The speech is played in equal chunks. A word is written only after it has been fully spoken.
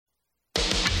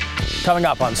Coming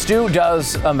up on Stu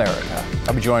Does America,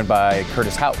 I'll be joined by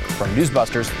Curtis Houck from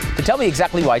Newsbusters to tell me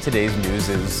exactly why today's news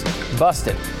is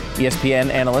busted.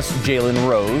 ESPN analyst Jalen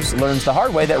Rose learns the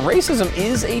hard way that racism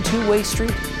is a two-way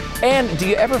street. And do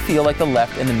you ever feel like the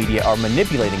left and the media are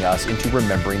manipulating us into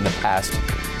remembering the past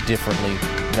differently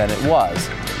than it was?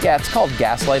 Yeah, it's called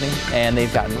gaslighting, and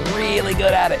they've gotten really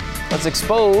good at it. Let's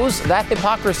expose that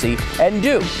hypocrisy and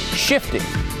do shifting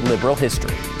liberal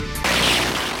history.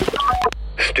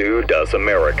 Stu Does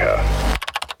America.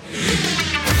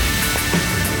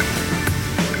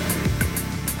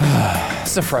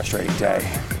 It's a frustrating day.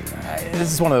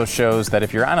 This is one of those shows that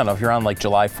if you're on like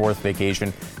July 4th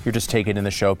vacation, you're just taking in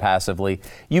the show passively,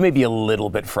 you may be a little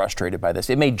bit frustrated by this.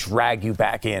 It may drag you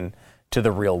back in to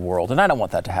the real world, and I don't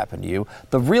want that to happen to you.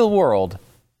 The real world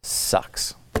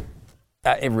sucks.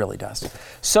 It really does.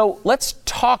 So let's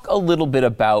talk a little bit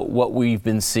about what we've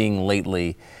been seeing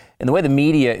lately and the way the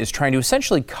media is trying to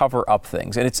essentially cover up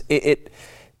things. And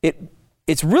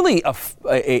it's really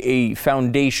a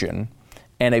foundation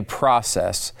and a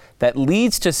process that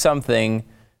leads to something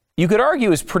you could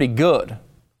argue is pretty good.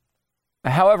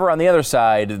 However, on the other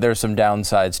side, there's some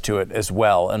downsides to it as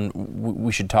well, and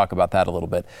we should talk about that a little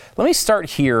bit. Let me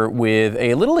start here with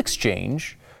a little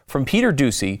exchange from Peter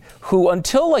Doocy, who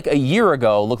until like a year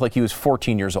ago looked like he was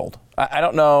 14 years old. I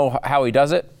don't know how he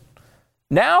does it.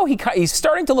 Now he's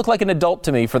starting to look like an adult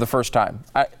to me for the first time.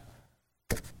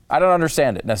 I don't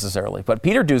understand it necessarily, but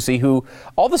Peter Doocy, who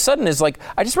all of a sudden is like,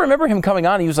 I just remember him coming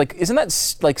on. He was like, isn't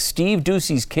that like Steve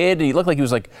Doocy's kid? And he looked like he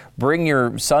was like, bring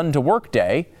your son to work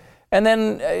day. And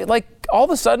then like all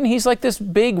of a sudden he's like this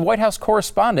big White House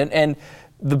correspondent, and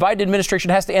the Biden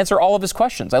administration has to answer all of his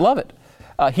questions. I love it.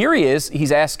 Here he is.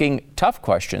 He's asking tough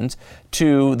questions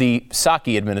to the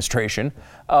Psaki administration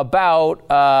about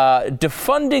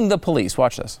defunding the police.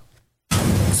 Watch this.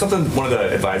 Something one of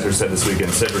the advisors said this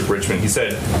weekend, Cedric Richmond, he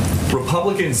said,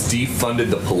 Republicans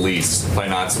defunded the police by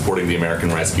not supporting the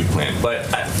American Rescue Plan. But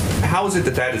how is it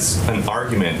that is an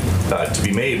argument to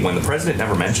be made when the president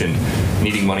never mentioned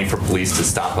needing money for police to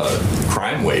stop a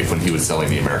crime wave when he was selling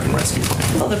the American Rescue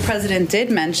Plan? Well, the president did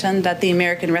mention that the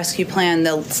American Rescue Plan,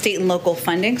 the state and local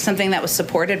funding, something that was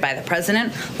supported by the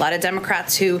president, a lot of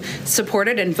Democrats who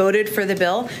supported and voted for the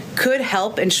bill, could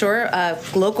help ensure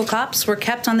local cops were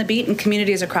kept on the beat in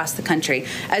communities across the country.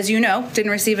 As you know,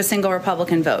 didn't receive a single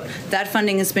Republican vote. That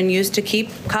funding has been used to keep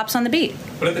cops on the beat.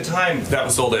 But at the time, that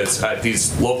was sold as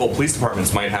these local police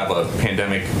departments might have a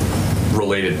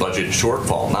pandemic-related budget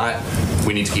shortfall, not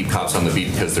we need to keep cops on the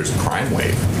beat because there's a crime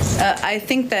wave. I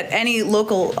think that any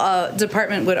local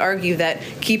department would argue that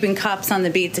keeping cops on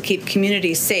the beat to keep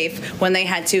communities safe when they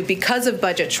had to, because of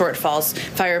budget shortfalls,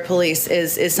 fire police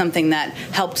is something that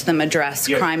helped them address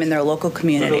crime in their local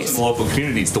communities. For those in the local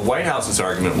communities, the White House's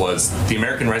argument was the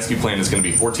American Rescue Plan is going to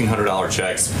be $1,400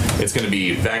 checks. It's going to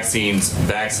be vaccines,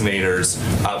 vaccinators.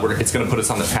 It's going to put us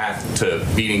on the path to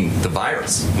beating the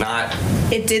virus.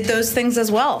 It did those things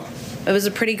as well. It was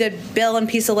a pretty good bill and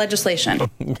piece of legislation.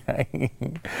 Okay.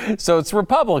 So it's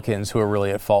Republicans who are really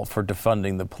at fault for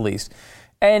defunding the police.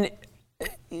 And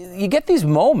you get these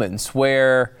moments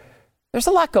where there's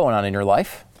a lot going on in your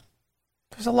life.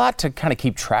 There's a lot to kind of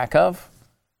keep track of.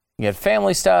 You got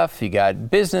family stuff, you got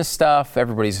business stuff,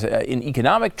 everybody's in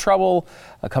economic trouble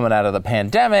coming out of the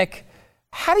pandemic.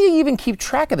 How do you even keep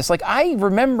track of this? Like, I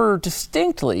remember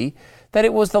distinctly that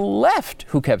it was the left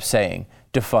who kept saying,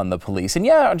 defund the police. And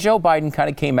yeah, Joe Biden kind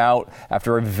of came out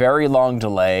after a very long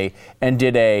delay and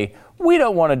did we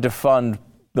don't want to defund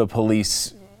the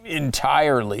police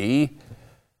entirely,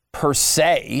 per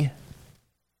se.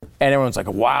 And everyone's like,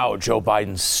 wow, Joe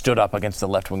Biden stood up against the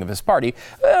left wing of his party.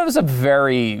 It was a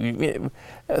very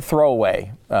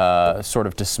throwaway sort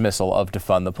of dismissal of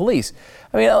defund the police.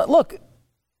 I mean, look,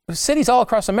 cities all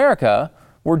across America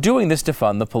were doing this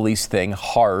defund the police thing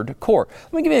hardcore.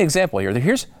 Let me give you an example here.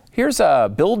 Here's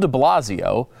Bill de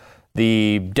Blasio,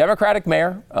 the Democratic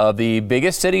mayor of the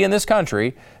biggest city in this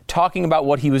country, talking about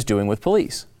what he was doing with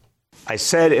police. I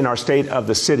said in our State of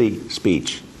the City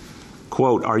speech,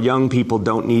 quote, our young people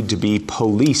don't need to be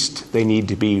policed, they need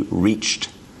to be reached.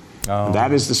 Oh.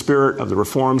 That is the spirit of the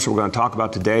reforms we're going to talk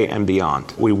about today and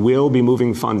beyond. We will be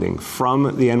moving funding from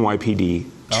the NYPD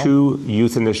to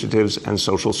youth initiatives and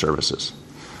social services.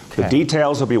 Okay. The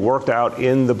details will be worked out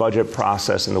in the budget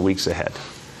process in the weeks ahead.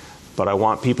 But I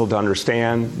want people to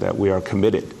understand that we are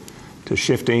committed to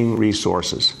shifting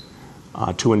resources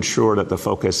to ensure that the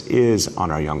focus is on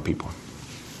our young people.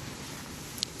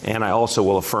 And I also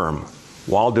will affirm,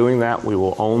 while doing that, we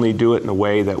will only do it in a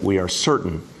way that we are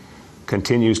certain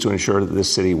continues to ensure that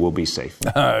this city will be safe.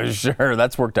 Sure,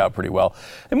 that's worked out pretty well.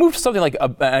 It moved to something like,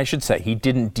 I should say, he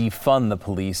didn't defund the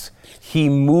police. He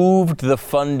moved the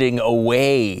funding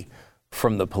away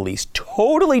from the police.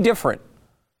 Totally different.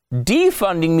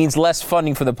 Defunding means less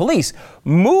funding for the police.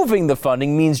 Moving the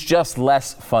funding means just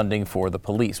less funding for the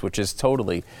police, which is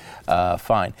totally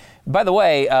fine. By the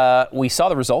way, we saw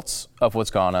the results of what's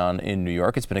gone on in New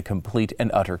York. It's been a complete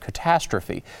and utter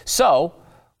catastrophe. So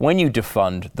when you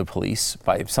defund the police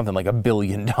by something like $1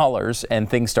 billion and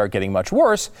things start getting much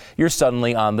worse, you're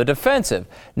suddenly on the defensive.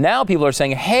 Now people are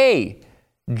saying, hey,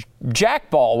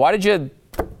 Jackball, why did you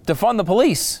defund the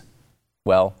police?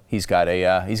 Well, he's got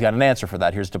an answer for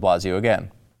that. Here's de Blasio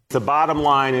again. The bottom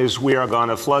line is we are going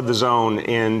to flood the zone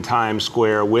in Times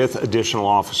Square with additional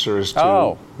officers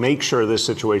to make sure this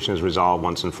situation is resolved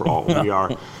once and for all. We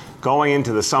are going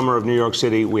into the summer of New York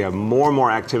City. We have more and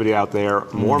more activity out there,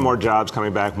 more and more jobs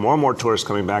coming back, more and more tourists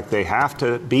coming back. They have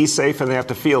to be safe and they have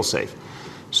to feel safe.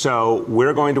 So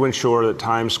we're going to ensure that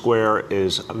Times Square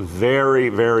is very,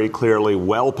 very clearly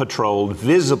well patrolled,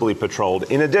 visibly patrolled,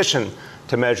 in addition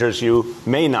to measures you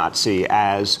may not see,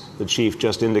 as the chief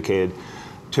just indicated,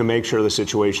 to make sure the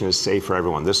situation is safe for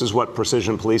everyone. This is what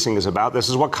precision policing is about. This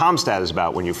is what CompStat is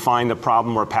about. When you find a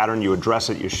problem or a pattern, you address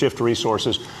it, you shift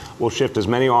resources. We'll shift as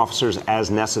many officers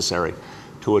as necessary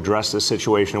to address this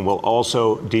situation. We'll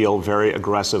also deal very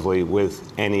aggressively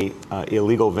with any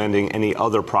illegal vending, any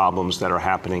other problems that are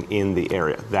happening in the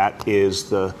area. That is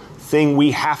the thing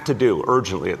we have to do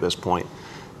urgently at this point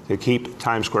to keep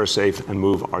Times Square safe and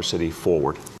move our city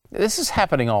forward. This is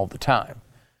happening all the time.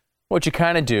 What you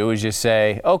kind of do is you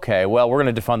say, okay, well, we're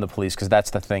going to defund the police because that's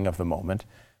the thing of the moment.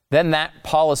 Then that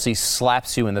policy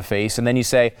slaps you in the face, and then you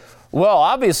say, well,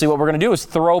 obviously what we're going to do is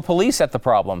throw police at the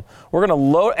problem. We're going to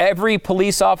load every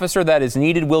police officer that is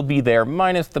needed will be there,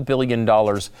 minus the $1 billion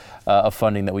of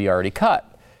funding that we already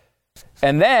cut.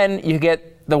 And then you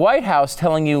get the White House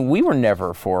telling you we were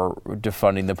never for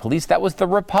defunding the police. That was the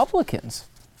Republicans.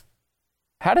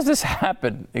 How does this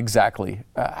happen exactly?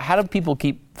 How do people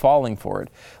keep falling for it?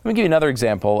 Let me give you another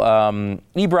example.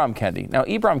 Ibram Kendi. Now,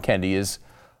 Ibram Kendi is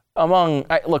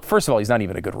look, first of all, he's not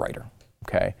even a good writer,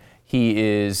 okay?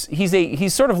 He's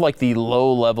sort of like the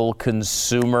low-level,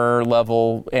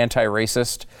 consumer-level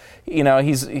anti-racist. You know,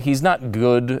 he's not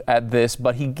good at this,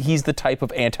 but he's the type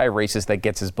of anti-racist that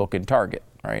gets his book in Target,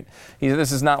 right?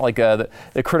 This is not like the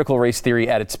critical race theory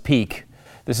at its peak.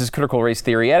 This is critical race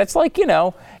theory, and it's like,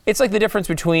 it's like the difference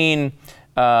between,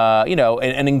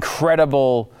 an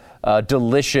incredible,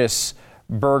 delicious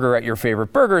burger at your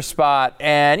favorite burger spot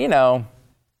and,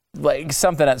 like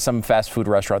something at some fast food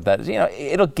restaurant that,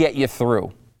 it'll get you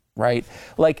through, right?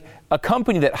 Like a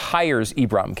company that hires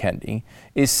Ibram Kendi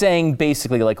is saying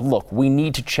basically like, look, we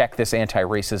need to check this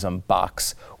anti-racism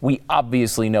box. We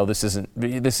obviously know this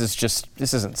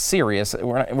isn't serious.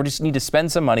 We just need to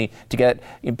spend some money to get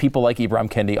people like Ibram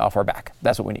Kendi off our back.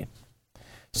 That's what we need.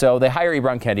 So they hire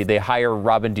Ibram Kendi, they hire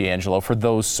Robin DiAngelo for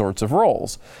those sorts of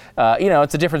roles.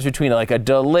 It's a difference between like a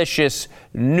delicious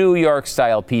New York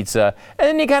style pizza and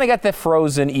then you kind of got the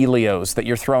frozen Elios that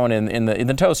you're throwing in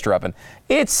the toaster oven.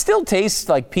 It still tastes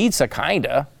like pizza,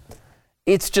 kinda.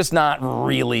 It's just not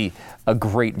really a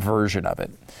great version of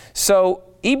it. So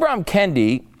Ibram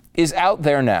Kendi is out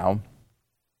there now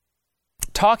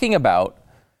talking about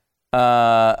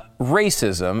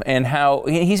racism and how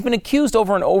he's been accused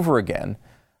over and over again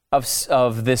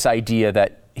of this idea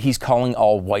that he's calling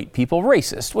all white people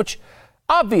racist, which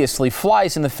obviously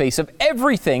flies in the face of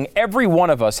everything every one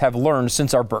of us have learned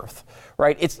since our birth,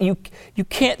 right? You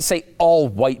can't say all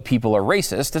white people are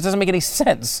racist. It doesn't make any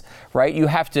sense, right? You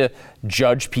have to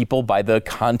judge people by the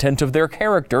content of their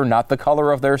character, not the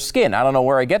color of their skin. I don't know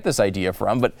where I get this idea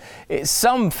from, but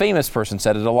some famous person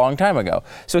said it a long time ago.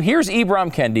 So here's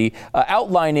Ibram Kendi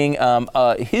outlining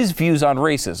his views on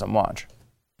racism. Watch.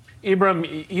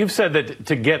 Ibram, you've said that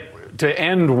to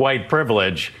end white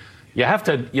privilege, you have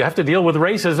to deal with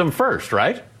racism first,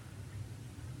 right?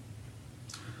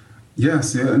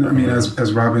 Yes, yeah, and I mean,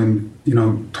 as Robin,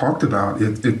 talked about,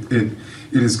 it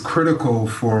is critical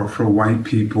for white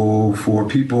people, for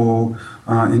people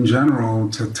in general,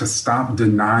 to stop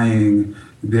denying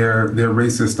their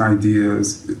racist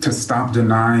ideas, to stop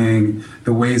denying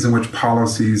the ways in which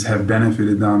policies have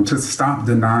benefited them, to stop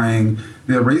denying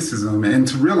their racism, and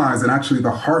to realize that actually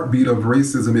the heartbeat of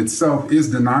racism itself is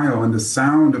denial, and the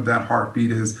sound of that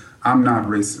heartbeat is, I'm not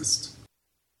racist.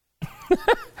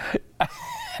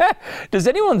 Does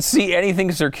anyone see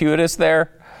anything circuitous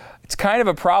there? It's kind of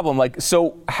a problem. Like,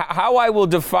 so how I will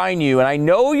define you, and I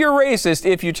know you're racist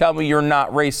if you tell me you're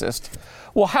not racist.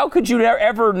 Well, how could you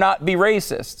ever not be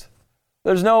racist?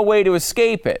 There's no way to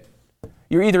escape it.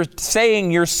 You're either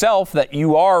saying yourself that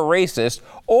you are racist,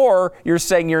 or you're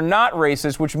saying you're not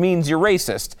racist, which means you're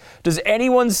racist. Does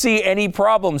anyone see any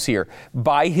problems here?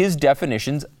 By his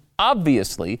definitions,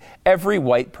 obviously, every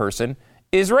white person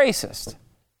is racist.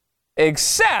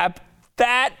 Except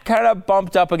that kind of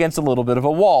bumped up against a little bit of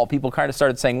a wall. People kind of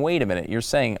started saying, wait a minute, you're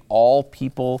saying all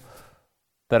people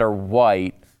that are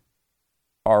white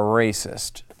are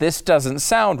racist. This doesn't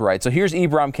sound right. So here's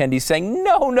Ibram Kendi saying,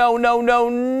 no.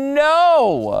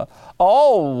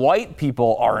 All white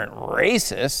people aren't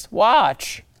racist.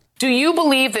 Watch. Do you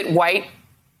believe that white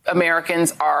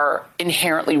Americans are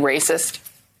inherently racist?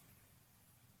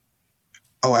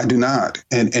 Oh, I do not.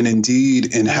 And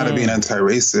indeed, in How to Be an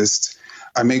Anti-Racist,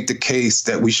 I make the case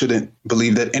that we shouldn't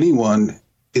believe that anyone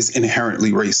is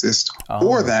inherently racist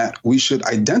or that we should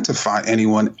identify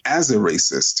anyone as a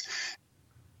racist.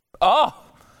 Oh,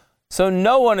 so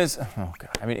no one is. Oh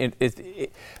God! I mean,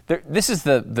 this is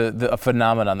the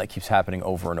phenomenon that keeps happening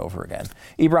over and over again.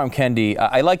 Ibram Kendi,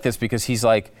 I like this because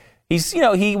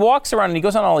he walks around and he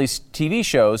goes on all these TV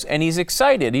shows and he's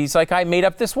excited. He's like, I made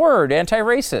up this word,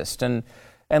 anti-racist,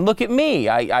 and look at me.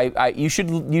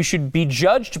 You should be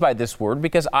judged by this word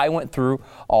because I went through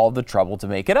all the trouble to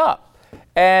make it up.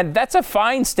 And that's a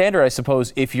fine standard, I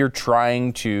suppose, if you're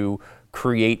trying to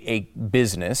create a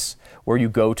business where you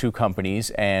go to companies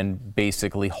and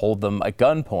basically hold them at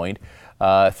gunpoint,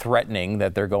 threatening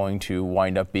that they're going to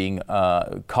wind up being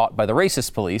caught by the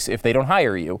racist police if they don't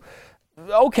hire you.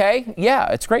 Okay,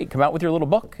 yeah, it's great. Come out with your little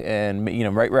book and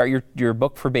write your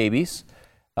book for babies,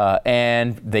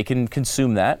 and they can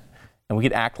consume that. And we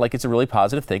can act like it's a really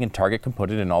positive thing, and Target can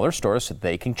put it in all their stores so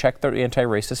they can check their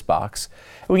anti-racist box.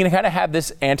 And we can kind of have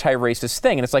this anti-racist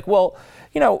thing. And it's like, well,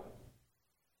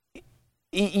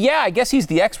 yeah, I guess he's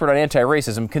the expert on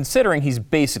anti-racism, considering he's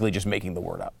basically just making the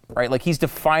word up, right? Like, he's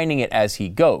defining it as he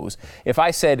goes. If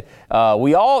I said,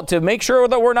 to make sure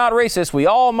that we're not racist, we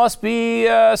all must be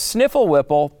sniffle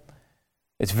whipple.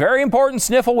 It's very important,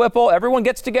 sniffle whipple. Everyone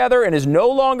gets together and is no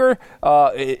longer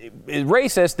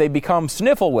racist. They become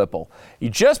sniffle whipple.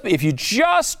 If you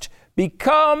just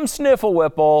become sniffle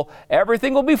whipple,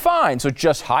 everything will be fine. So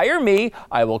just hire me.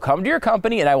 I will come to your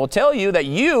company and I will tell you that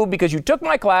you, because you took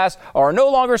my class, are no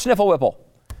longer sniffle whipple.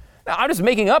 Now, I'm just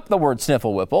making up the word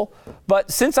sniffle whipple, but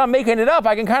since I'm making it up,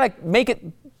 I can kind of make it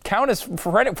count as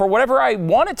for whatever I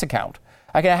want it to count.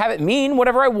 I can have it mean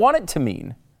whatever I want it to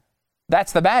mean.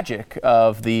 That's the magic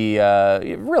of the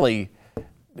really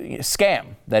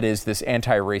scam that is this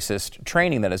anti-racist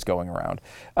training that is going around.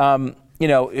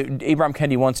 Ibram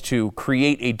Kendi wants to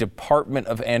create a department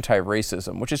of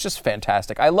anti-racism, which is just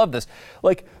fantastic. I love this.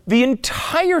 Like, the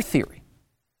entire theory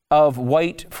of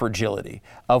white fragility,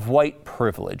 of white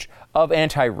privilege, of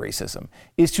anti-racism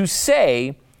is to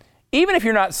say, even if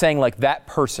you're not saying like that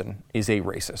person is a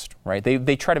racist, right?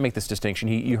 They try to make this distinction.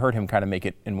 You heard him kind of make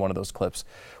it in one of those clips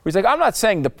where he's like, I'm not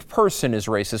saying the person is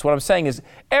racist. What I'm saying is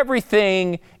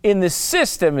everything in the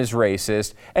system is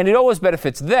racist and it always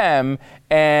benefits them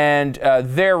and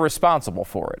they're responsible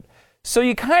for it. So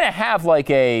you kind of have like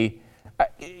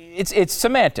it's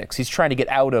semantics. He's trying to get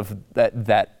out of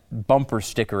that bumper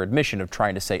sticker admission of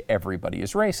trying to say everybody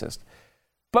is racist.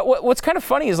 But what's kind of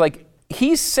funny is like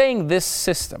he's saying this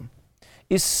system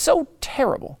is so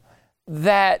terrible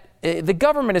that the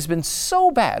government has been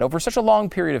so bad over such a long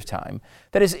period of time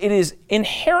that it is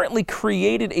inherently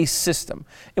created a system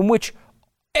in which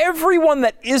everyone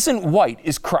that isn't white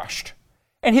is crushed.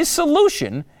 And his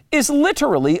solution is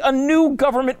literally a new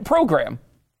government program.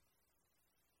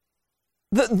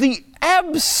 The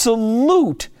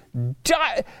absolute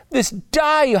this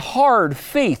die-hard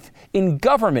faith in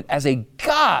government as a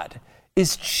god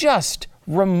is just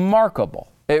remarkable.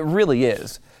 It really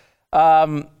is.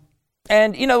 And,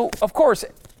 of course,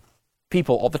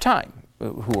 people all the time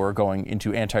who are going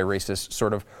into anti-racist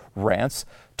sort of rants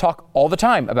talk all the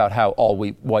time about how all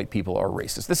white people are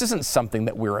racist. This isn't something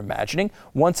that we're imagining.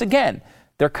 Once again,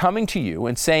 they're coming to you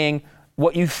and saying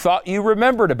what you thought you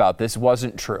remembered about this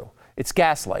wasn't true. It's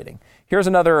gaslighting. Here's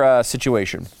another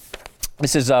situation.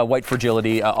 This is White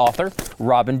Fragility author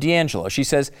Robin DiAngelo. She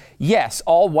says, yes,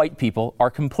 all white people are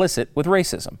complicit with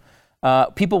racism.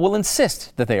 People will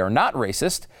insist that they are not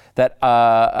racist, that,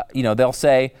 they'll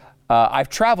say, I've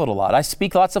traveled a lot. I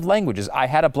speak lots of languages. I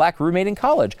had a black roommate in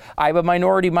college. I'm a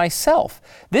minority myself.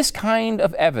 This kind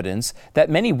of evidence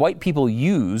that many white people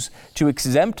use to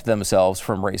exempt themselves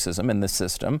from racism in the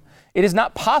system, it is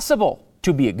not possible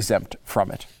to be exempt from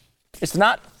it. It's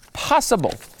not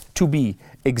possible to be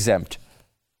exempt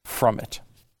from it.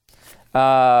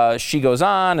 She goes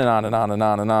on and on and on and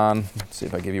on and on. Let's see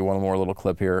if I give you one more little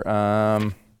clip here.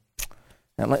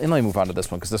 And let me move on to this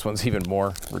one, because this one's even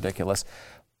more ridiculous.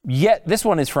 Yet this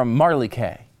one is from Marley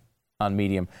K on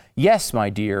Medium. Yes, my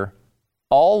dear,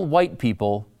 all white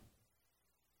people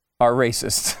are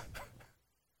racist.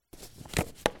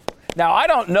 Now, I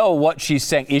don't know what she's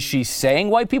saying. Is she saying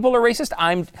white people are racist?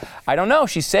 I don't know.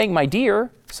 She's saying my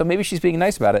dear, so maybe she's being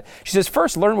nice about it. She says,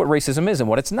 first, learn what racism is and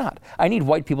what it's not. I need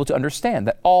white people to understand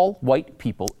that all white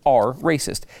people are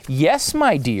racist. Yes,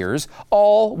 my dears,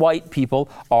 all white people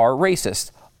are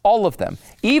racist. All of them.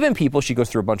 Even people, she goes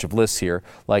through a bunch of lists here,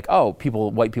 like,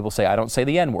 white people say, I don't say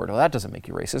the N-word. Well, that doesn't make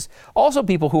you racist. Also,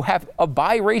 people who have a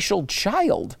biracial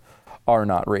child are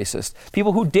not racist.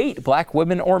 People who date black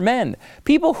women or men.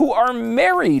 People who are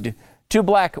married to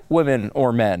black women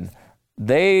or men.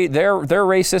 They're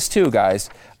racist too, guys.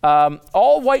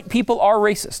 All white people are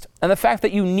racist. And the fact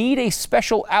that you need a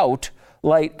special out,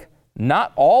 like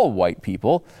not all white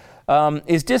people,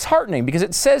 is disheartening, because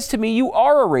it says to me you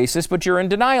are a racist, but you're in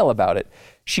denial about it.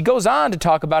 She goes on to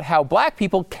talk about how black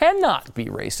people cannot be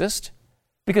racist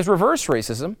because reverse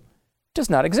racism does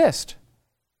not exist.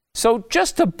 So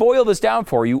just to boil this down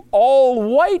for you, all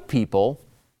white people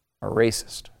are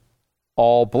racist.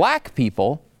 All black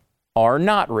people are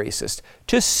not racist.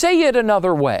 To say it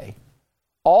another way,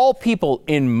 all people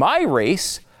in my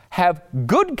race have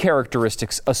good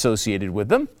characteristics associated with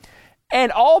them,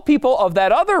 and all people of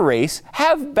that other race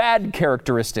have bad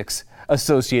characteristics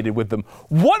associated with them.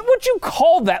 What would you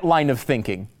call that line of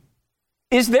thinking?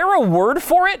 Is there a word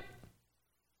for it?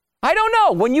 I don't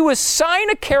know. When you assign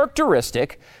a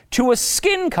characteristic to a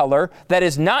skin color that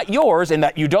is not yours and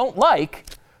that you don't like,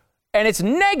 and it's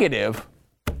negative,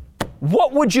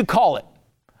 what would you call it?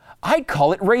 I'd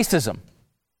call it racism.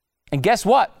 And guess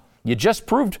what? You just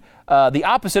proved the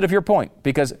opposite of your point,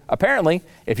 because apparently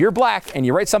if you're black and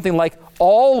you write something like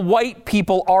all white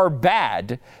people are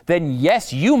bad, then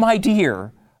yes, you, my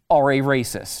dear, are a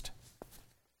racist.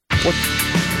 What?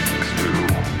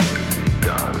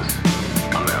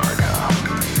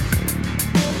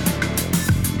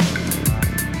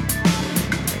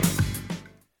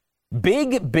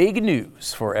 Big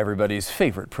news for everybody's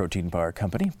favorite protein bar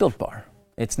company, Built Bar.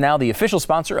 It's now the official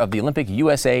sponsor of the Olympic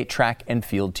USA track and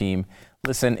field team.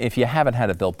 Listen, if you haven't had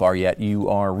a Built Bar yet, you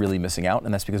are really missing out,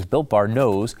 and that's because Built Bar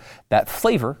knows that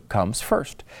flavor comes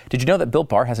first. Did you know that Built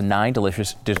Bar has 9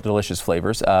 delicious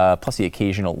flavors, plus the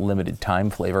occasional limited time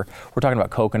flavor? We're talking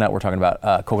about coconut, we're talking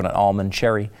about coconut almond,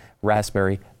 cherry,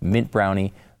 raspberry, mint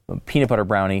brownie, peanut butter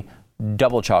brownie,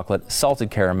 double chocolate, salted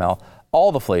caramel,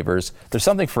 all the flavors. There's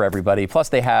something for everybody. Plus,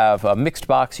 they have a mixed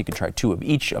box. You can try 2 of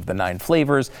each of the 9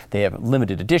 flavors. They have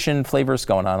limited edition flavors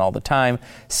going on all the time.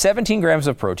 17 grams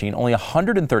of protein, only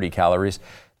 130 calories.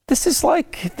 This is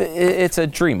like, it's a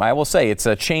dream. I will say it's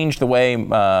changed the way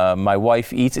my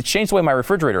wife eats. It's changed the way my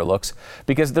refrigerator looks,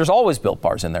 because there's always Built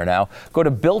Bars in there now. Go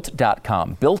to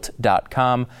Built.com.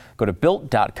 Built.com. Go to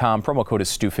Built.com. Promo code is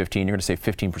Stu15. You're going to save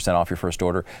 15% off your first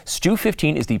order.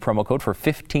 Stu15 is the promo code for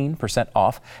 15%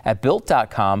 off at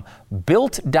Built.com.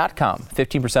 Built.com.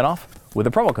 15% off with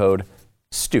the promo code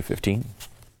Stu15.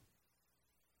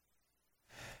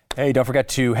 Hey, don't forget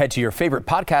to head to your favorite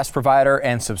podcast provider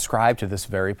and subscribe to this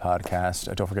very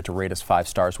podcast. Don't forget to rate us 5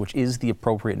 stars, which is the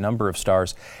appropriate number of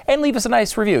stars, and leave us a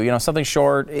nice review. You know, something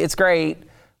short. It's great.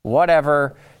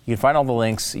 Whatever. You can find all the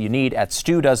links you need at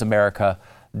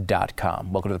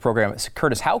StuDoesAmerica.com. Welcome to the program. It's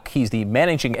Curtis Houck. He's the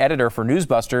managing editor for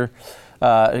Newsbuster.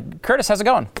 Curtis, how's it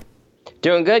going?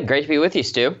 Doing good. Great to be with you,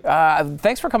 Stu.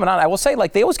 Thanks for coming on. I will say,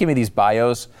 like, they always give me these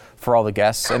bios for all the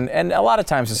guests, and a lot of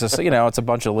times it's just, it's a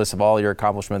bunch of lists of all your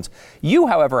accomplishments. You,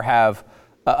 however, have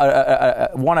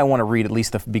one I want to read, at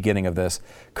least the beginning of this.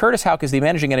 Curtis Houck is the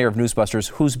managing editor of Newsbusters,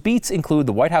 whose beats include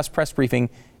the White House press briefing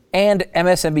and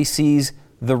MSNBC's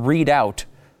The Read Out,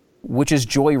 which is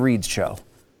Joy Reid's show.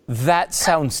 That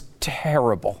sounds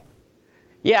terrible.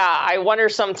 Yeah, I wonder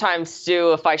sometimes,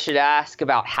 Stu, if I should ask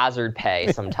about hazard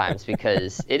pay sometimes,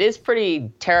 because it is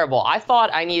pretty terrible. I thought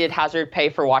I needed hazard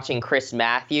pay for watching Chris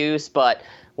Matthews, but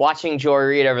watching Joy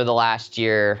Reid over the last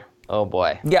year, oh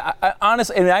boy. Yeah,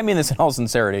 honestly, and I mean this in all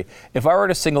sincerity, if I were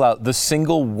to single out the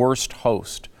single worst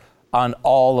host on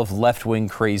all of left-wing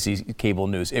crazy cable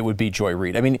news, it would be Joy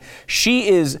Reid. I mean, she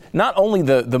is not only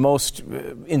the most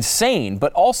insane,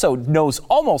 but also knows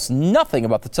almost nothing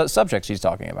about the subject she's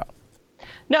talking about.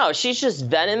 No, she's just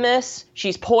venomous.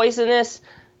 She's poisonous.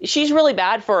 She's really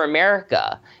bad for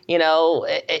America.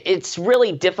 It's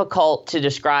really difficult to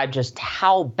describe just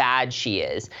how bad she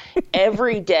is.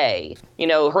 Every day,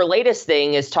 her latest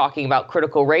thing is talking about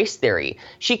critical race theory.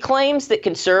 She claims that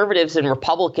conservatives and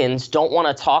Republicans don't want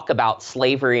to talk about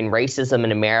slavery and racism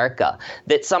in America,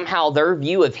 that somehow their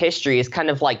view of history is kind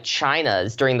of like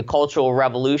China's during the Cultural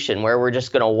Revolution, where we're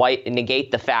just going to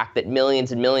negate the fact that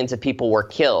millions and millions of people were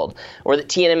killed, or that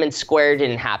Tiananmen Square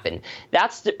didn't happen.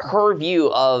 That's her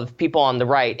view of people on the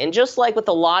right. And just like with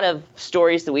a lot of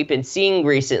stories that we've been seeing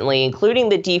recently, including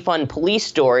the defund police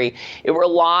story, it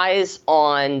relies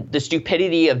on the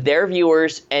stupidity of their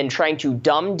viewers and trying to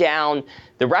dumb down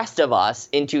the rest of us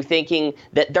into thinking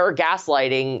that their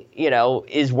gaslighting,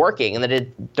 is working, and that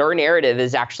their narrative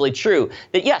is actually true.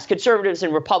 That yes, conservatives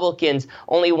and Republicans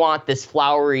only want this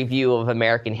flowery view of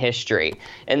American history,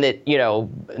 and that,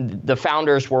 the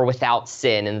founders were without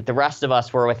sin, and that the rest of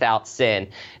us were without sin,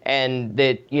 and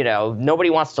that, nobody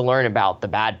wants to learn about the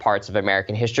bad parts of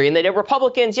American history, and that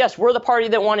Republicans, yes, we're the party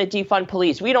that want to defund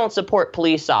police. We don't support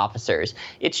police officers.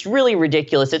 It's really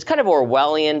ridiculous. It's kind of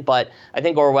Orwellian, but I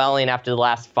think Orwellian after the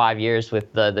last 5 years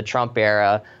with the Trump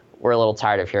era, we're a little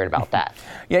tired of hearing about that.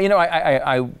 Yeah,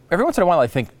 I every once in a while I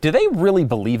think, do they really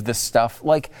believe this stuff?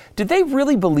 Like, did they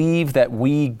really believe that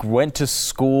we went to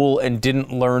school and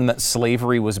didn't learn that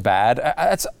slavery was bad?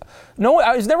 I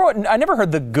never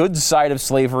heard the good side of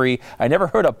slavery. I never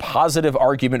heard a positive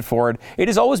argument for it. It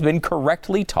has always been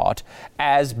correctly taught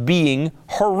as being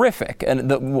horrific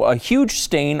and a huge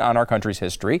stain on our country's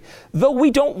history, though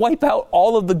we don't wipe out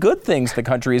all of the good things the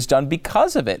country has done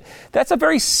because of it. That's a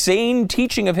very sane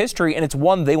teaching of history, and it's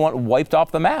one they want wiped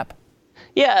off the map.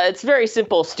 Yeah, it's very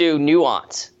simple, Stu.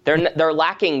 Nuance. They're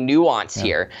lacking nuance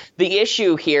here. The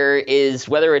issue here is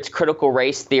whether it's critical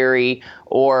race theory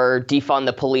or defund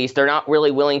the police, they're not really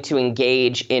willing to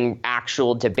engage in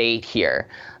actual debate here.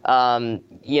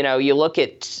 You look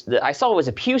at, I saw it was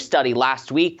a Pew study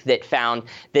last week that found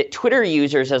that Twitter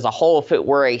users as a whole, if it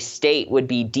were a state, would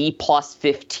be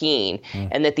D+15,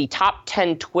 and that the top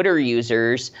 10 Twitter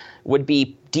users would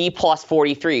be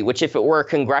D+43, which if it were a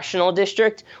congressional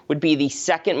district would be the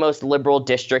second most liberal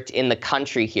district in the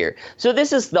country here. So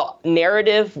this is the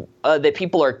narrative that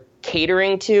people are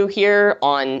catering to here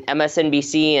on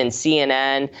MSNBC and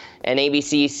CNN and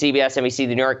ABC, CBS, NBC,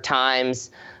 the New York Times,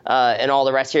 and all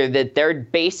the rest here, that they're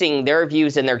basing their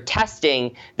views and they're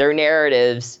testing their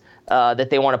narratives that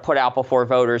they want to put out before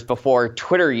voters, before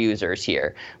Twitter users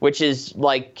here, which is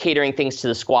like catering things to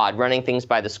the squad, running things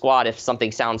by the squad. If something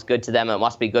sounds good to them, it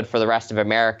must be good for the rest of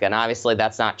America. And obviously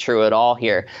that's not true at all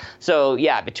here. So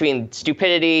yeah, between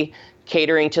stupidity,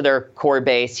 catering to their core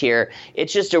base here,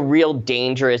 it's just a real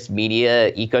dangerous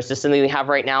media ecosystem that we have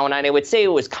right now. And I would say it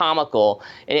was comical,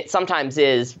 and it sometimes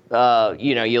is.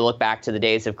 You look back to the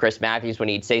days of Chris Matthews when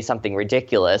he'd say something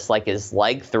ridiculous like his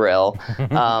leg thrill.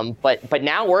 But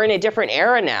now we're in a different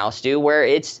era now, Stu, where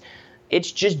it's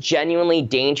just genuinely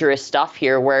dangerous stuff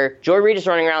here, where Joy Reid is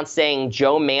running around saying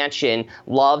Joe Manchin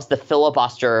loves the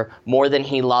filibuster more than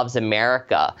he loves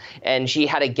America. And she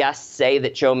had a guest say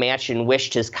that Joe Manchin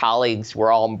wished his colleagues were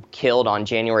all killed on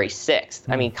January 6th.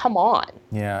 I mean, come on.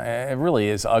 Yeah, it really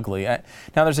is ugly.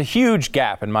 Now, there's a huge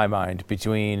gap in my mind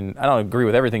between, I don't agree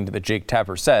with everything that Jake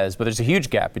Tapper says, but there's a huge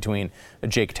gap between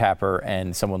Jake Tapper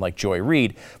and someone like Joy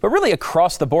Reid. But really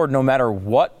across the board, no matter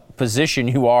what position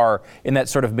you are in that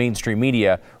sort of mainstream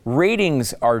media,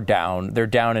 ratings are down. They're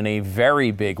down in a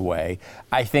very big way.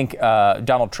 I think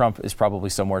Donald Trump is probably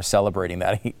somewhere celebrating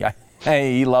that.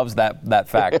 He loves that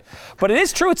fact. But it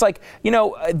is true. It's like,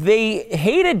 they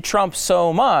hated Trump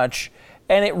so much,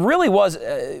 and it really was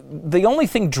the only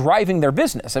thing driving their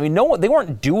business. I mean, they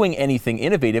weren't doing anything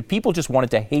innovative. People just wanted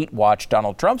to hate watch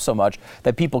Donald Trump so much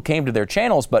that people came to their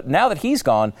channels. But now that he's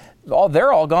gone,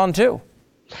 they're all gone too.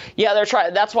 Yeah,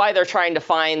 that's why they're trying to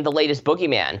find the latest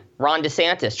boogeyman, Ron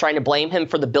DeSantis, trying to blame him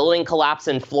for the building collapse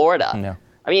in Florida. No.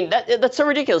 I mean, that's so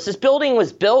ridiculous. This building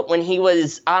was built when he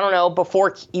was,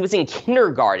 before he was in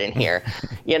kindergarten here.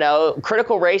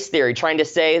 Critical race theory, trying to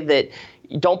say that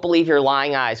don't believe your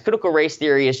lying eyes. Critical race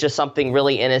theory is just something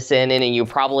really innocent, and you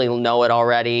probably know it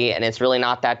already, and it's really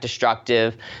not that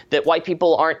destructive. That white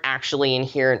people aren't actually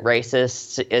inherent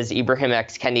racists, as Ibrahim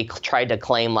X. Kendi tried to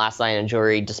claim last night in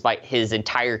jury, despite his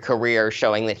entire career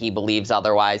showing that he believes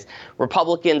otherwise.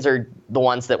 Republicans are the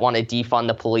ones that want to defund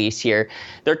the police here.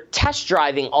 They're test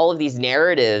driving all of these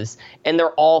narratives, and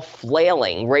they're all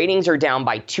flailing. Ratings are down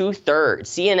by 2/3.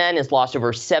 CNN has lost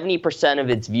over 70% of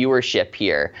its viewership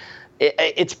here.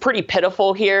 It's pretty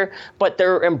pitiful here, but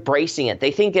they're embracing it. They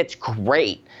think it's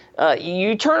great.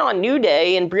 You turn on New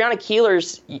Day and Breonna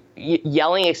Keeler's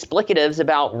yelling explicatives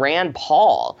about Rand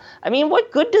Paul. I mean,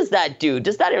 what good does that do?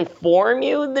 Does that inform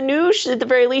you? The news, at the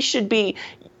very least, should be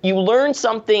you learn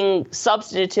something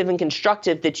substantive and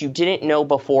constructive that you didn't know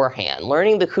beforehand,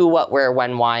 learning the who, what, where,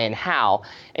 when, why, and how.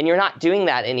 And you're not doing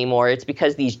that anymore. It's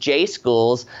because these J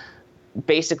schools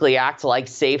basically act like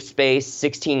safe space,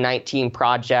 1619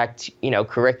 project,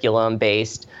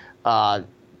 curriculum-based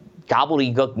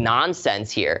gobbledygook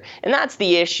nonsense here. And that's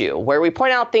the issue, where we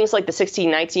point out things like the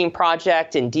 1619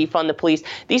 project and defund the police.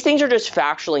 These things are just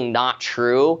factually not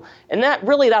true. And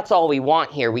that's all we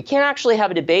want here. We can't actually have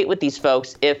a debate with these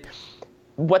folks if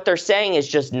what they're saying is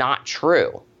just not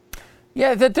true.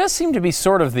 Yeah, that does seem to be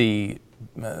sort of the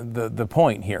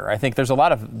point here. I think there's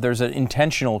an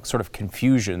intentional sort of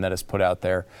confusion that is put out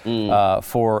there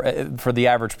for the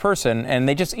average person, and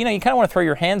they just, you kind of want to throw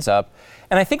your hands up.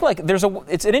 And I think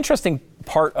it's an interesting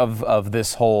part of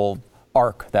this whole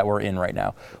arc that we're in right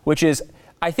now, which is,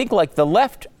 I think the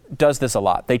left does this a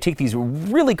lot. They take these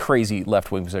really crazy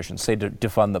left-wing positions, say to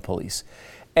defund the police,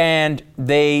 and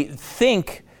they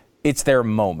think it's their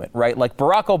moment, right? Like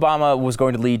Barack Obama was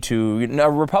going to lead to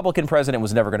a Republican president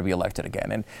was never going to be elected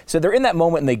again. And so they're in that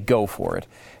moment and they go for it.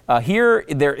 Here,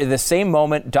 they're in the same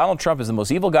moment. Donald Trump is the most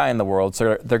evil guy in the world.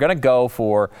 So they're going to go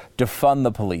for defund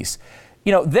the police.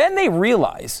 Then they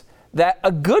realize that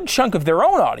a good chunk of their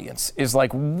own audience is like,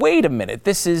 wait a minute,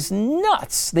 this is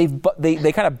nuts. They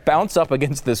kind of bounce up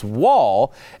against this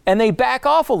wall and they back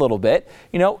off a little bit.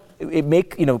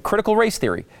 Critical race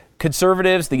theory.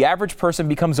 Conservatives, the average person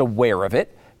becomes aware of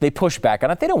it. They push back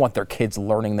on it. They don't want their kids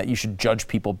learning that you should judge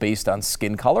people based on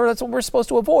skin color. That's what we're supposed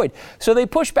to avoid. So they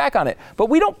push back on it.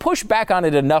 But we don't push back on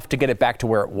it enough to get it back to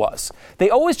where it was. They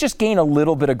always just gain a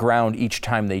little bit of ground each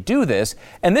time they do this.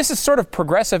 And this is sort of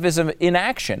progressivism in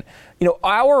action.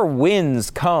 Our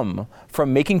wins come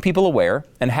from making people aware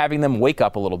and having them wake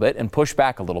up a little bit and push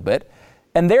back a little bit.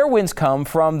 And their wins come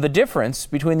from the difference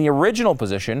between the original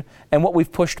position and what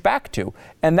we've pushed back to.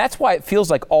 And that's why it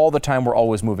feels like all the time we're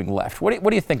always moving left. What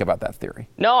do you think about that theory?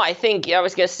 No, I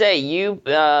was going to say, you,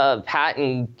 Pat,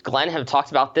 and Glenn have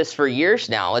talked about this for years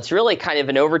now. It's really kind of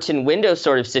an Overton window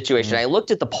sort of situation. I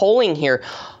looked at the polling here.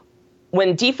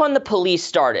 When defund the police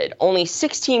started, only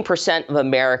 16% of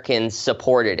Americans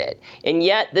supported it. And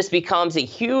yet this becomes a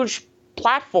huge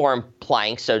platform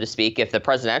plank, so to speak. If the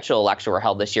presidential election were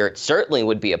held this year, it certainly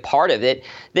would be a part of it,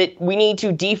 that we need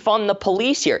to defund the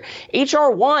police here. H.R.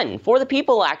 1, For the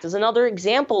People Act, is another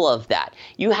example of that.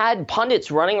 You had pundits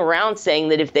running around saying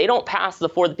that if they don't pass the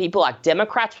For the People Act,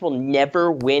 Democrats will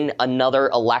never win another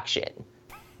election.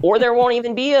 Or there won't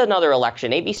even be another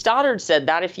election. A.B. Stoddard said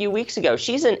that a few weeks ago.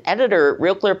 She's an editor at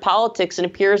Real Clear Politics and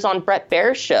appears on Bret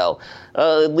Baier's show.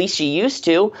 At least she used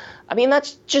to. I mean,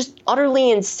 that's just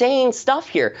utterly insane stuff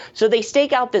here. So they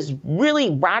stake out this really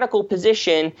radical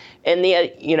position, and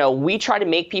we try to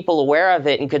make people aware of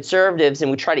it, and conservatives,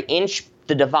 and we try to inch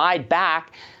the divide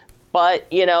back. But,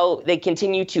 they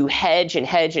continue to hedge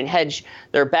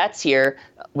their bets here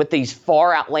with these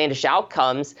far outlandish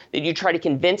outcomes that you try to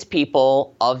convince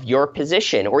people of your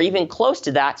position, or even close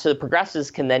to that, so the progressives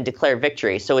can then declare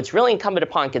victory. So it's really incumbent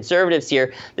upon conservatives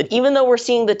here that even though we're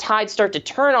seeing the tide start to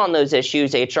turn on those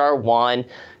issues, H.R. 1,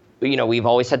 we've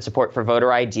always had support for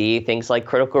voter ID, things like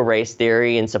critical race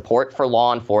theory, and support for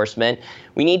law enforcement.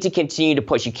 We need to continue to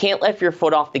push. You can't let your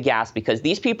foot off the gas, because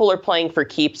these people are playing for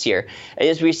keeps here.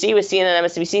 As we see with CNN and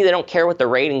MSNBC, they don't care what the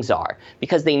ratings are,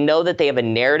 because they know that they have a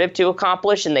narrative to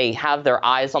accomplish and they have their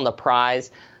eyes on the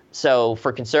prize. So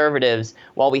for conservatives,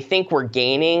 while we think we're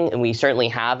gaining, and we certainly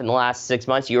have in the last 6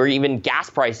 months, or even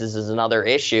gas prices is another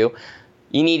issue,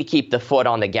 you need to keep the foot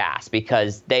on the gas,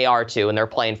 because they are too, and they're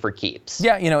playing for keeps.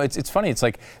 Yeah, it's funny. It's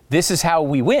like, this is how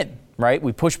we win, right?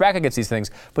 We push back against these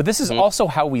things, but this is also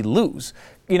how we lose.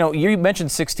 You mentioned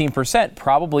 16%.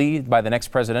 Probably by the next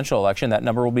presidential election, that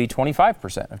number will be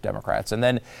 25% of Democrats. And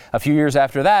then a few years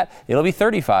after that, it'll be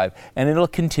 35%, and it'll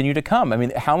continue to come. I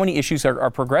mean, how many issues are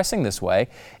progressing this way?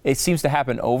 It seems to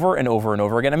happen over and over and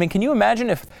over again. I mean, can you imagine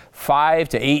if 5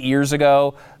 to 8 years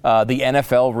ago, the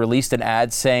NFL released an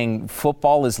ad saying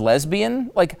football is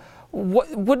lesbian? Like,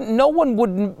 everyone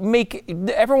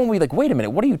would be like, wait a minute,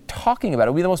 what are you talking about?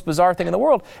 It would be the most bizarre thing in the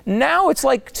world. Now it's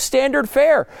like standard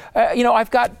fare.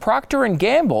 I've got Procter &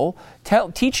 Gamble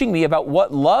teaching me about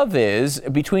what love is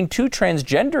between two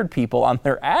transgendered people on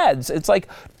their ads. It's like,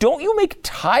 don't you make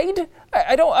Tide?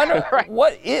 I don't right.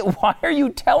 Why are you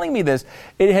telling me this?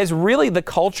 The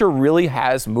culture really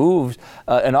has moved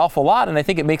an awful lot. And I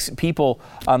think it makes people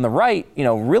on the right,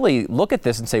 really look at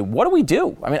this and say, what do we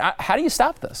do? I mean, how do you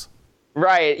stop this?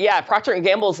 Right. Yeah. Procter &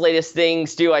 Gamble's latest thing,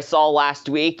 Stu, I saw last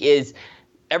week is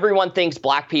everyone thinks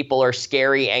black people are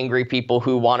scary, angry people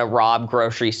who want to rob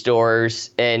grocery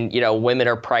stores, and, women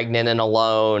are pregnant and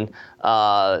alone,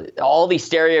 all these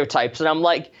stereotypes. And I'm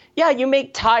like, yeah, you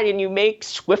make Tide and you make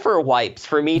Swiffer wipes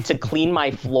for me to clean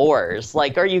my floors.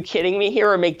 Like, are you kidding me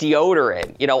here? Or make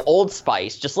deodorant, Old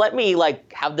Spice. Just let me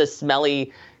have this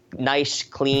smelly, nice,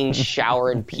 clean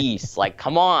shower in peace. Like,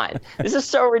 come on. This is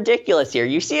so ridiculous here.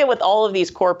 You see it with all of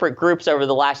these corporate groups over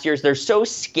the last years. They're so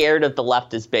scared of the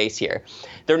leftist base here.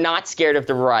 They're not scared of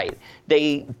the right.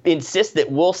 They insist that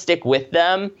we'll stick with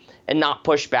them and not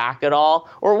push back at all.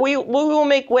 Or we will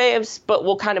make waves, but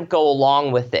we'll kind of go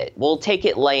along with it. We'll take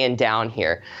it laying down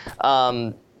here.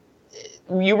 You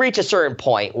reach a certain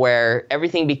point where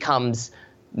everything becomes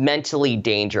mentally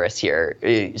dangerous here,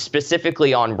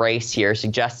 specifically on race here,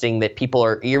 suggesting that people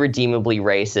are irredeemably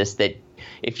racist, that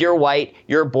if you're white,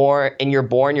 you're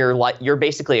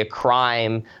basically a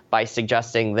crime by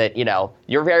suggesting that,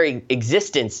 your very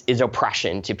existence is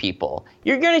oppression to people.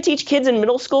 You're going to teach kids in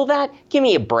middle school that? Give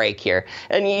me a break here.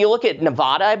 And you look at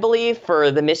Nevada, I believe,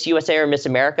 for the Miss USA or Miss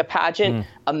America pageant,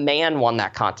 a man won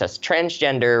that contest.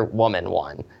 Transgender woman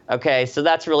won. Okay, so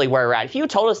that's really where we're at. If you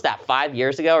told us that 5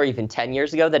 years ago or even 10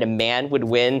 years ago that a man would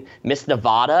win Miss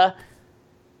Nevada,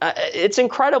 it's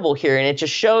incredible here, and it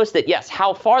just shows that, yes,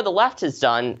 how far the left has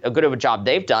done a good of a job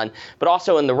they've done, but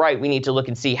also in the right, we need to look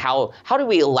and see how do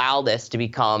we allow this to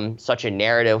become such a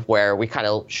narrative where we kind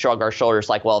of shrug our shoulders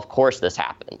like, well, of course this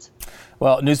happens.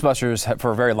 Well, Newsbusters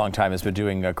for a very long time has been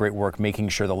doing great work making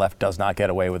sure the left does not get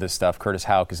away with this stuff. Curtis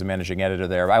Houck is the managing editor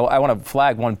there. I want to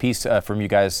flag one piece from you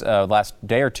guys last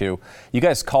day or two. You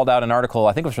guys called out an article,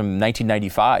 I think it was from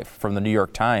 1995, from the New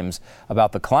York Times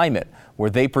about the climate,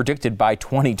 where they predicted by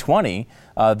 2020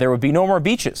 there would be no more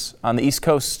beaches on the east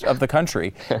coast of the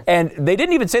country. And they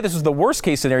didn't even say this was the worst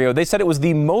case scenario. They said it was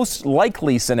the most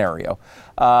likely scenario.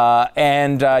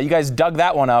 And you guys dug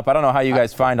that one up. I don't know how you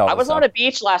guys find all this. I was on a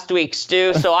beach last week,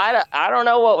 Stu, so I don't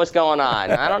know what was going on.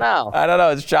 I don't know. I don't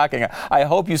know. It's shocking. I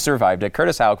hope you survived it.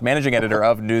 Curtis Houck, managing editor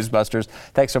of Newsbusters.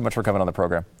 Thanks so much for coming on the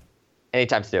program.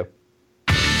 Anytime, Stu.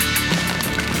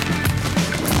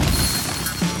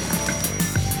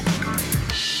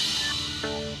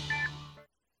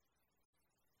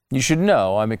 You should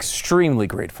know I'm extremely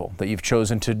grateful that you've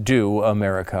chosen to do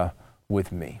America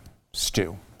with me,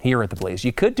 Stu, here at The Blaze.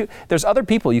 There's other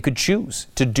people you could choose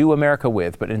to do America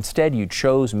with, but instead you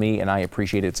chose me, and I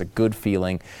appreciate it. It's a good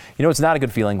feeling. You know, it's not a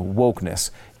good feeling,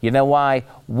 wokeness. You know why?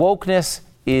 Wokeness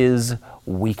is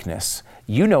weakness.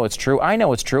 You know it's true. I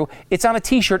know it's true. It's on a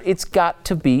t-shirt. It's got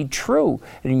to be true.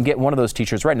 And you can get one of those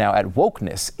t-shirts right now at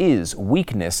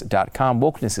wokenessisweakness.com.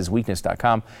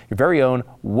 Wokenessisweakness.com. Your very own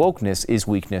Wokeness is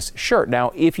Weakness shirt.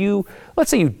 Now, let's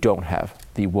say you don't have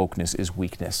the Wokeness is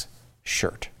Weakness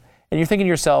shirt, and you're thinking to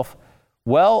yourself,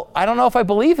 well, I don't know if I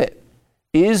believe it.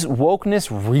 Is wokeness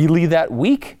really that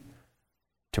weak?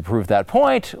 To prove that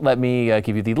point, let me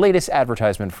give you the latest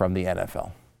advertisement from the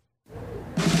NFL.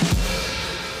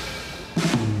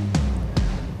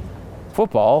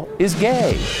 Football is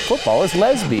gay. Football is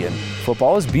lesbian.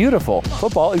 Football is beautiful.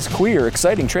 Football is queer,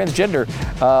 exciting, transgender.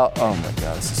 Oh my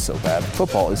God, this is so bad.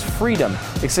 Football is freedom.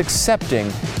 It's accepting.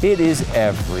 It is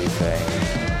everything.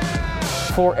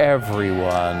 For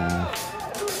everyone.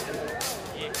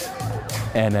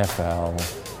 NFL.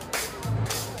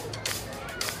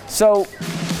 So,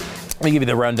 let me give you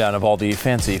the rundown of all the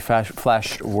fancy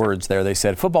flash words there. They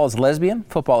said football is lesbian.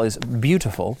 Football is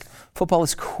beautiful. Football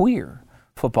is queer.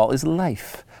 Football is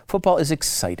life. Football is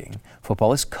exciting.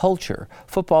 Football is culture.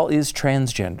 Football is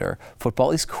transgender.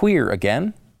 Football is queer.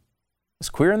 Again? Is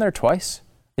queer in there twice?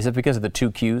 Is it because of the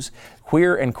two Qs?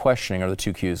 Queer and questioning are the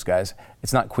two Qs, guys.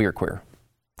 It's not queer.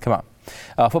 Come on.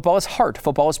 Football is heart.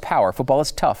 Football is power. Football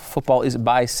is tough. Football is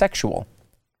bisexual.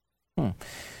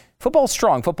 Football is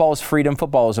strong. Football is freedom.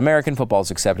 Football is American. Football is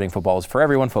accepting. Football is for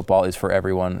everyone. Football is for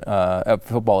everyone.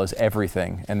 Football is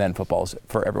everything. And then football is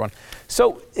for everyone.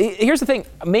 So here's the thing.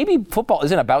 Maybe football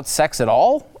isn't about sex at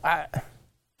all. Why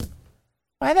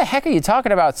the heck are you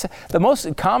talking about? The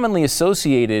most commonly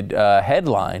associated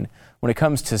headline when it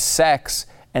comes to sex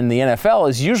and the NFL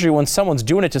is usually when someone's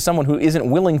doing it to someone who isn't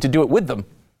willing to do it with them.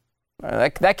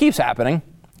 That keeps happening.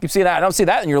 You see that? I don't see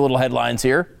that in your little headlines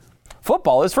here.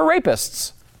 Football is for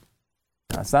rapists.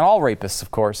 It's not all rapists, of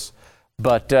course,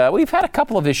 but we've had a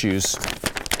couple of issues.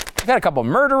 We've had a couple of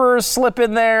murderers slip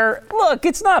in there. Look,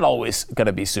 it's not always going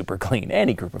to be super clean.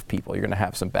 Any group of people, you're going to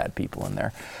have some bad people in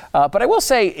there. But I will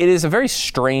say it is a very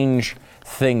strange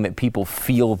thing that people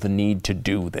feel the need to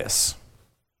do this.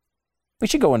 We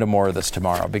should go into more of this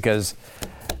tomorrow because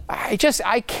I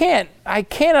can't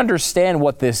understand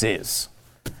what this is.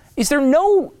 Is there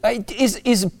no,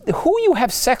 is who you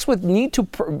have sex with need to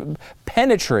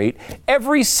penetrate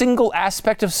every single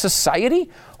aspect of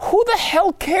society? Who the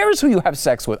hell cares who you have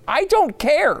sex with? I don't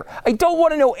care. I don't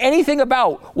want to know anything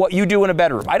about what you do in a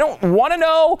bedroom. I don't want to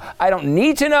know. I don't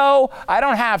need to know. I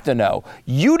don't have to know.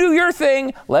 You do your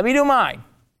thing. Let me do mine.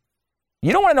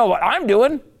 You don't want to know what I'm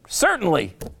doing?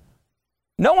 Certainly.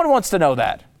 No one wants to know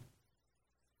that.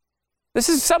 This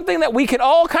is something that we can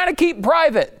all kind of keep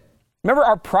private. Remember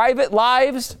our private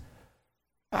lives?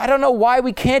 I don't know why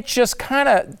we can't just kind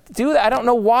of do that. I don't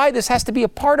know why this has to be a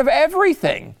part of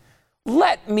everything.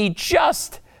 Let me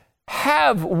just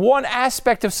have one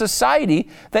aspect of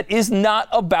society that is not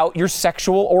about your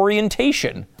sexual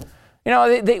orientation. You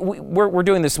know, we're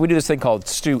doing this. We do this thing called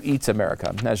Stu Eats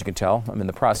America. As you can tell, I'm in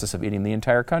the process of eating the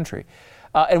entire country.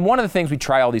 And one of the things, we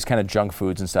try all these kind of junk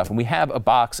foods and stuff, and we have a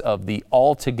box of the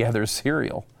All Together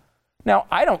cereal. Now,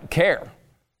 I don't care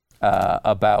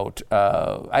about.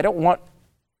 I don't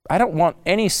want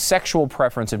any sexual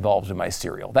preference involved in my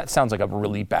cereal. That sounds like a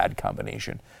really bad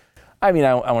combination. I mean,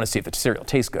 I want to see if the cereal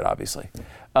tastes good, obviously.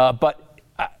 But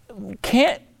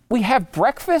can't we have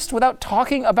breakfast without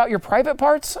talking about your private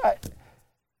parts?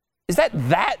 Is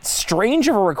that strange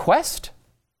of a request?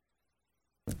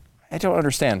 I don't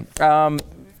understand.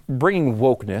 Bringing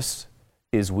wokeness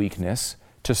is weakness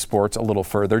to sports a little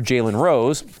further. Jalen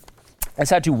Rose has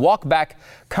had to walk back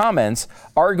comments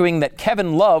arguing that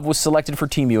Kevin Love was selected for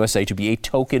Team USA to be a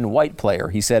token white player.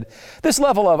 He said, this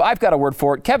level of, I've got a word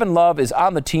for it, Kevin Love is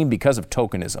on the team because of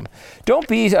tokenism. Don't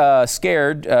be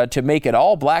scared to make an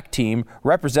all-black team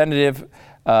representative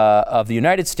of the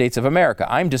United States of America.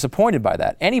 I'm disappointed by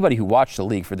that. Anybody who watched the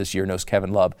league for this year knows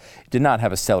Kevin Love did not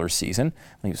have a stellar season.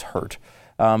 He was hurt.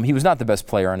 He was not the best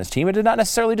player on his team and did not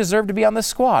necessarily deserve to be on this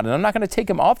squad. And I'm not going to take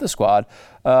him off the squad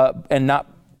and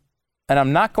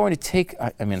I'm not going to take,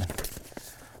 I mean,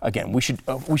 again, we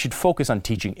should focus on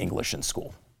teaching English in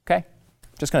school, okay?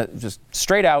 Just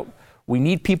straight out, we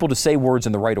need people to say words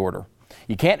in the right order.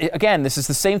 You can't, again, this is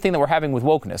the same thing that we're having with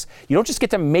wokeness. You don't just get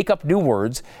to make up new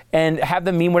words and have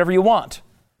them mean whatever you want.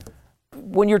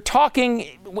 When you're talking,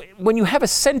 when you have a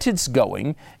sentence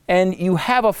going and you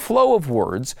have a flow of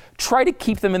words, try to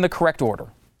keep them in the correct order.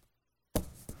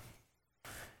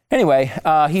 Anyway,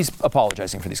 he's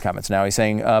apologizing for these comments now. He's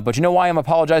saying, but you know why I'm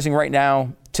apologizing right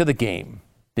now? To the game.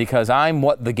 Because I'm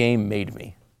what the game made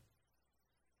me.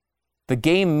 The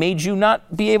game made you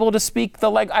not be able to speak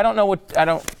the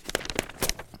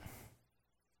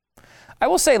I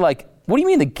will say, what do you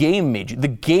mean the game made you? The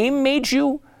game made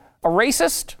you a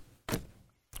racist?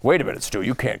 Wait a minute, Stu,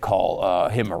 you can't call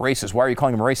him a racist. Why are you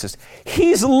calling him a racist?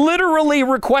 He's literally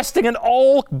requesting an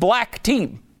all-black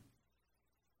team.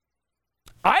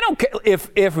 I don't care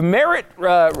if merit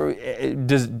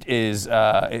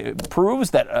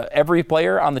proves that every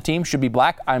player on the team should be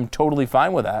black. I'm totally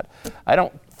fine with that. I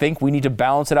don't think we need to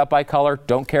balance it out by color.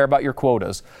 Don't care about your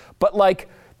quotas. But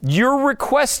you're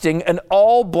requesting an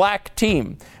all-black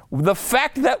team. The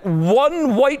fact that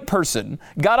one white person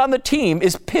got on the team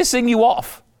is pissing you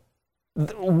off.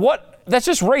 That's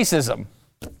just racism.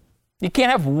 You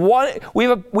can't have one. We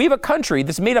have a country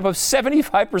that's made up of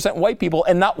 75% white people,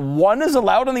 and not one is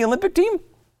allowed on the Olympic team.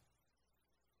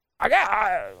 I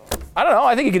don't know.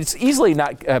 I think you could easily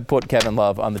not put Kevin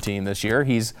Love on the team this year.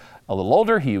 He's a little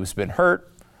older. He's been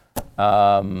hurt.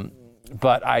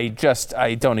 But I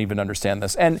don't even understand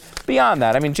this. And beyond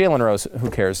that, I mean, Jalen Rose,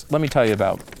 who cares? Let me tell you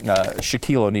about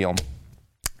Shaquille O'Neal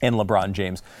and LeBron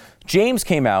James. James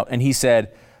came out and he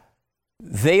said,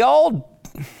 They all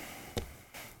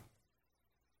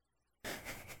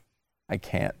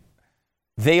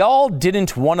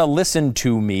didn't want to listen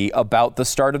to me about the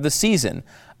start of the season.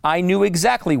 I knew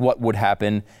exactly what would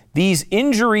happen. These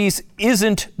injuries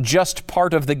isn't just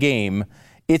part of the game.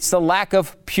 It's the lack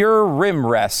of pure rim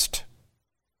rest.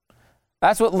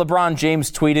 That's what LeBron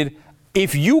James tweeted.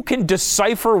 If you can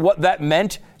decipher what that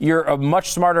meant, you're a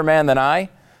much smarter man than I.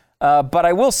 But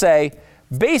I will say,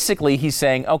 basically, he's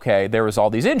saying, okay, there was all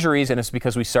these injuries, and it's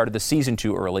because we started the season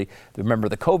too early. Remember,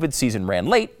 the COVID season ran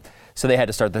late. So they had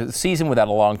to start the season without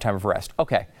a long time of rest.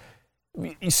 Okay.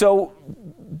 So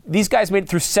these guys made it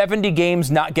through 70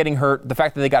 games not getting hurt. The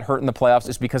fact that they got hurt in the playoffs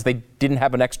is because they didn't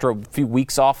have an extra few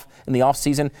weeks off in the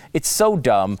offseason. It's so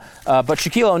dumb. But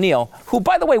Shaquille O'Neal, who,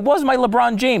 by the way, was my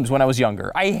LeBron James when I was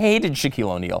younger. I hated Shaquille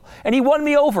O'Neal. And he won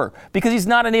me over because he's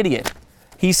not an idiot.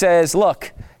 He says,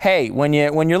 look, hey, when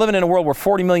you're living in a world where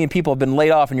 40 million people have been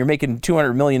laid off and you're making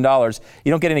 $200 million,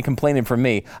 you don't get any complaining from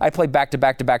me. I play back to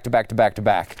back to back to back to back to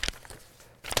back.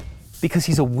 Because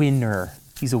he's a winner.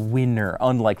 He's a winner,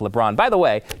 unlike LeBron. By the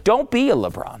way, don't be a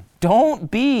LeBron. Don't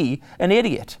be an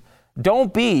idiot.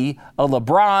 Don't be a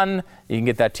LeBron. You can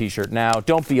get that t-shirt now.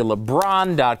 Don't be a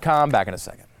LeBron.com. Back in a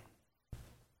second.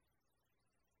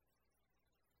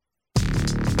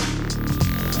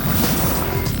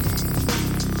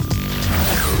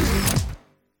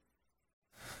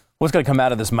 What's going to come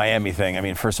out of this Miami thing? I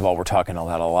mean, first of all, we're talking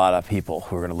about a lot of people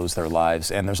who are going to lose their lives,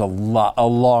 and there's a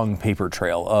long paper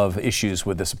trail of issues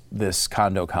with this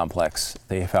condo complex.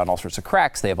 They found all sorts of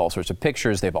cracks. They have all sorts of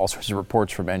pictures. They have all sorts of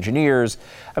reports from engineers.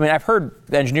 I mean, I've heard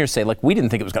engineers say, like, we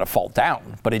didn't think it was going to fall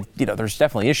down, but there's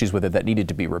definitely issues with it that needed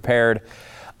to be repaired.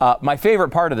 My favorite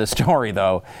part of this story,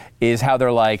 though, is how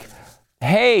they're like,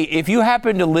 hey, if you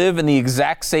happen to live in the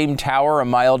exact same tower a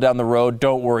mile down the road,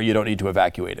 don't worry, you don't need to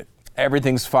evacuate it.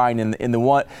 Everything's fine in the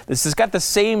one. This has got the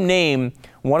same name.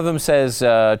 One of them says,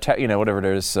 whatever it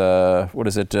is. What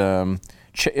is it?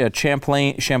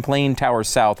 Champlain Towers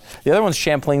South. The other one's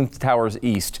Champlain Towers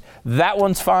East. That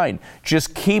one's fine.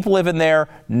 Just keep living there.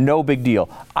 No big deal.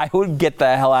 I would get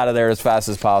the hell out of there as fast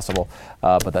as possible.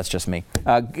 But that's just me.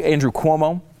 Andrew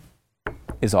Cuomo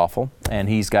is awful, and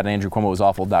he's got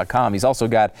AndrewCuomoisAwful.com. He's also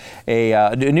got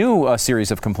a new series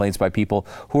of complaints by people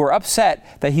who are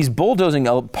upset that he's bulldozing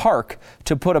a park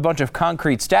to put a bunch of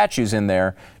concrete statues in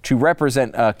there to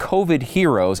represent COVID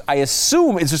heroes. I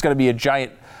assume it's just going to be a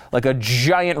giant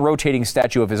rotating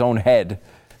statue of his own head.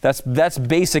 That's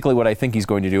basically what I think he's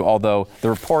going to do, although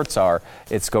the reports are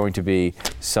it's going to be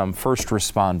some first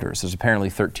responders. There's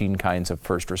apparently 13 kinds of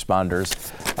first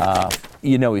responders.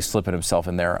 He's slipping himself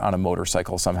in there on a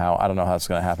motorcycle somehow. I don't know how it's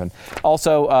going to happen.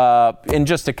 Also, in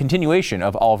just a continuation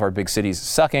of all of our big cities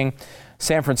sucking,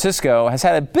 San Francisco has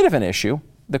had a bit of an issue.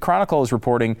 The Chronicle is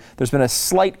reporting there's been a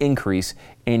slight increase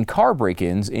in car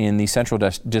break-ins in the central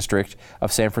district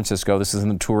of San Francisco. This is in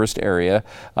the tourist area.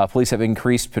 Police have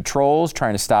increased patrols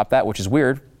trying to stop that, which is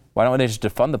weird. Why don't they just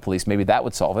defund the police? Maybe that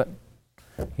would solve it.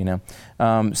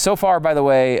 So far, by the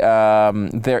way,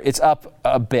 it's up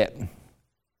a bit,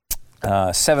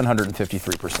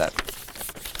 753%.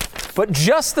 But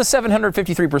just the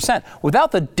 753%,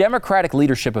 without the Democratic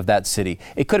leadership of that city,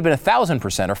 it could have been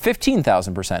 1,000% or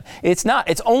 15,000%. It's not.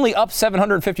 It's only up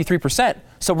 753%.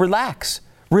 So relax.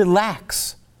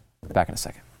 Back in a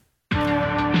second.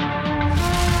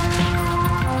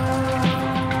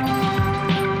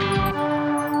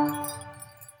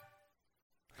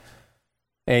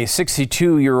 A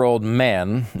 62-year-old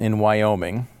man in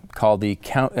Wyoming called the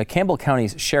Campbell County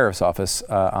Sheriff's Office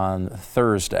on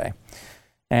Thursday.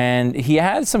 And he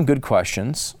had some good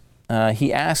questions.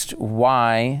 He asked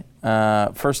why,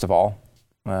 first of all,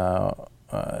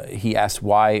 he asked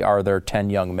why are there 10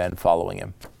 young men following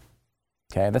him?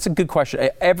 Okay, that's a good question.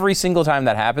 Every single time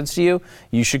that happens to you,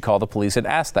 you should call the police and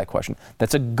ask that question.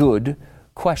 That's a good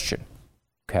question.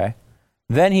 Okay.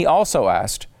 Then he also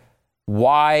asked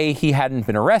why he hadn't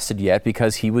been arrested yet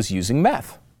because he was using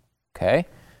meth. Okay.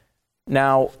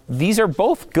 Now, these are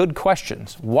both good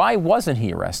questions. Why wasn't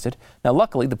he arrested? Now,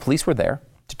 luckily, the police were there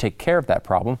to take care of that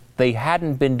problem. They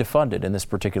hadn't been defunded in this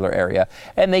particular area,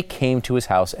 and they came to his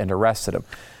house and arrested him.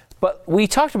 But we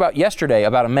talked about yesterday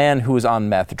about a man who was on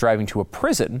meth driving to a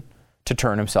prison to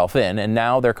turn himself in, and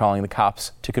now they're calling the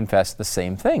cops to confess the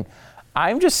same thing.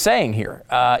 I'm just saying here,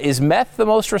 is meth the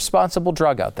most responsible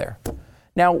drug out there?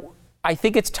 Now, I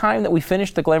think it's time that we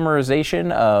finish the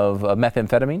glamorization of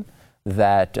methamphetamine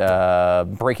that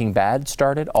Breaking Bad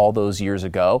started all those years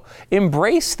ago.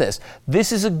 Embrace this.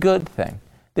 This is a good thing.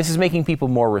 This is making people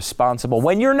more responsible.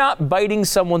 When you're not biting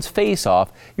someone's face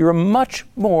off, you're a much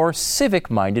more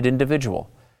civic-minded individual.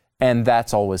 And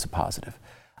that's always a positive.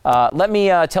 Let me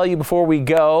tell you before we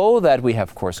go that we have,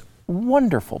 of course,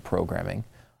 wonderful programming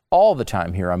all the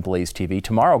time here on Blaze TV.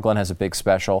 Tomorrow, Glenn has a big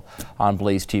special on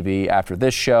Blaze TV after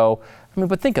this show. I mean,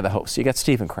 but think of the hosts. You got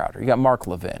Steven Crowder. You got Mark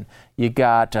Levin. You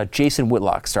got Jason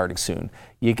Whitlock starting soon.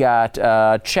 You got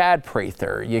Chad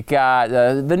Prather. You got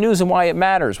The News and Why It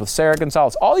Matters with Sarah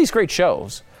Gonzalez. All these great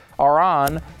shows are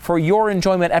on for your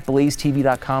enjoyment at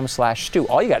blazetv.com/Stu.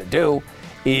 All you got to do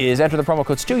is enter the promo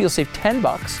code Stu. You'll save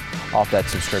 $10 off that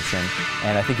subscription.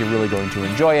 And I think you're really going to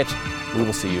enjoy it. We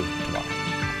will see you tomorrow.